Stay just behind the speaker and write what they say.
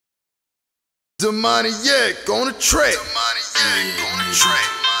Demoniac on the track. Demoniac on the track.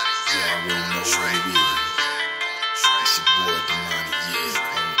 You already know what it is. It's your boy Demoniac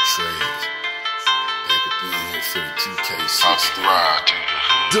on the track. They could be in here for the 2K6.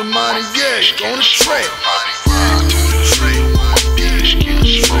 Demoniac on the track.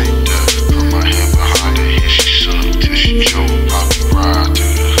 Put my hand behind her head, she sucked till she choked. Poppy ride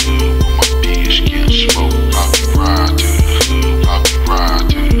through the hood with my bitch getting smoked. Poppy ride through the hood, poppy ride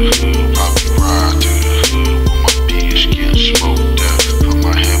through the hood, poppy ride through the hood with my bitch getting smoked. Put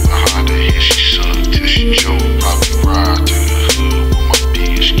my hand behind her head, she sucked till she choked. Poppy ride through the hood with my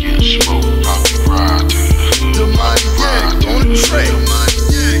bitch getting smoked. Poppy ride through the hood, Demoniac on the track. On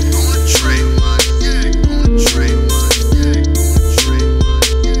the track.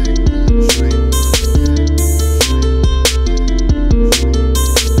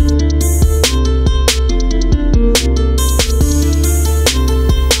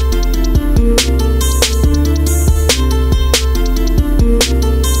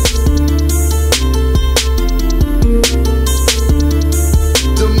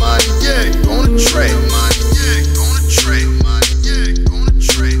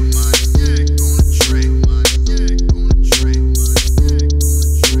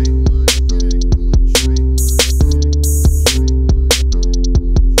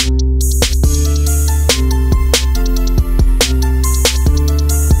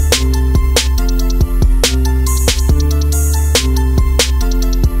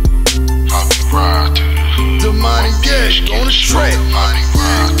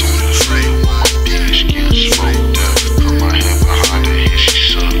 Put my hand behind her head,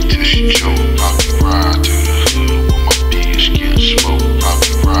 she sucked till she choked. Poppy ride through the hood with my bitch getting smoked.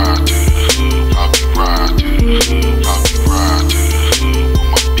 Poppy ride through the hood, poppy ride through the hood, poppy ride through the hood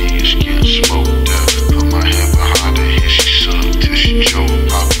with my bitch getting smoked. Put my hand behind her head, she sucked till she choked.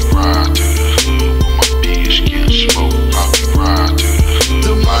 Poppy ride through the hood with my bitch getting smoked. Poppy ride through the hood,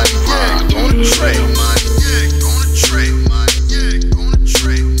 Demoniac on the track.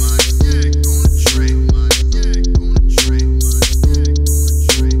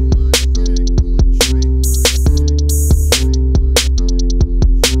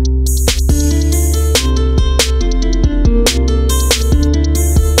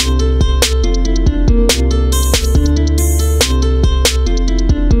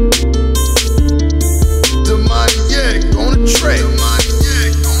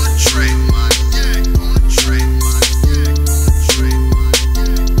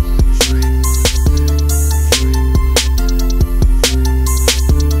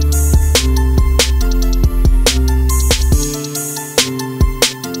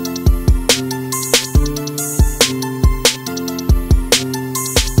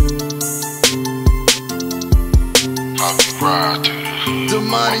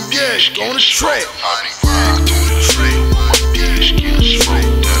 Demoniac on the track. My bitch getting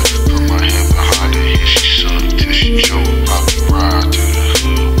smoked. Put my hand behind her head, she sucked till she choked. Poppy ride through the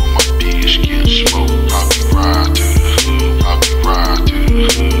hood with my bitch getting smoked. Poppy ride through the hood, poppy ride through the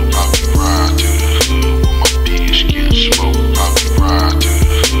hood, poppy ride through the hood with my bitch getting smoked. Poppy ride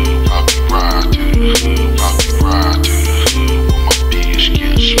through the hood, poppy ride through the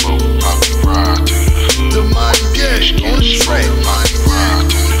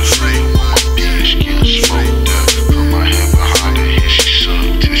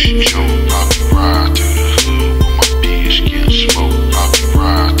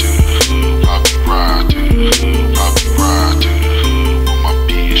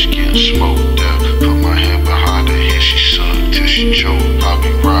hood,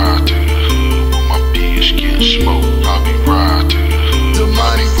 poppy ride through the hood with my bitch getting smoked. Poppy ride through the hood,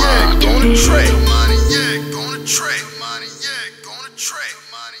 Demoniac on the track. Demoniac on the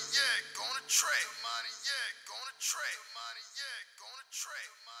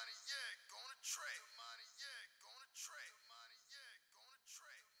track.